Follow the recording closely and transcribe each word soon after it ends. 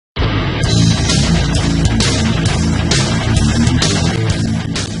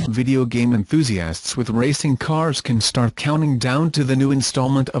video game enthusiasts with racing cars can start counting down to the new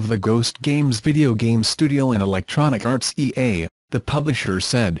installment of the Ghost Games video game studio and Electronic Arts (EA), the publisher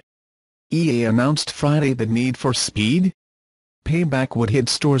said. EA announced Friday that Need for Speed Payback would hit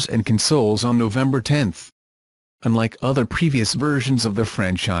stores and consoles on November 10. Unlike other previous versions of the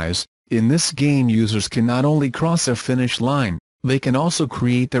franchise, in this game users can not only cross a finish line, they can also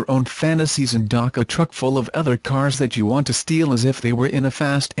create their own fantasies and dock a truck full of other cars that you want to steal as if they were in a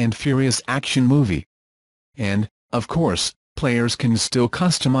Fast and Furious action movie. And, of course, players can still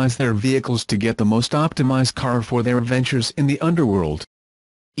customize their vehicles to get the most optimized car for their adventures in the underworld.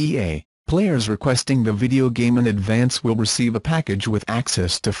 EA, players requesting the video game in advance will receive a package with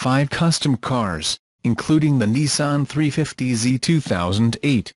access to 5 custom cars, including the Nissan 350Z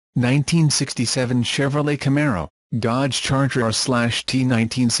 2008, 1967 Chevrolet Camaro, Dodge Charger R/T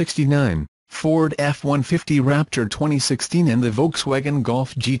 1969, Ford F-150 Raptor 2016 and the Volkswagen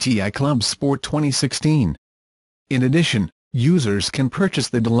Golf GTI Club Sport 2016. In addition, users can purchase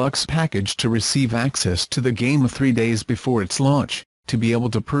the deluxe package to receive access to the game 3 days before its launch, to be able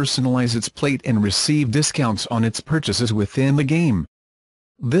to personalize its plate and receive discounts on its purchases within the game.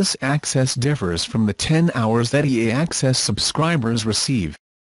 This access differs from the 10 hours that EA Access subscribers receive.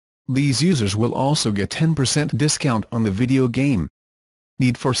 These users will also get 10% discount on the video game.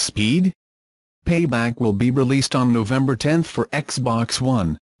 Need for Speed Payback will be released on November 10 for Xbox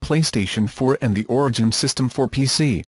One, PlayStation 4 and the Origin system for PC.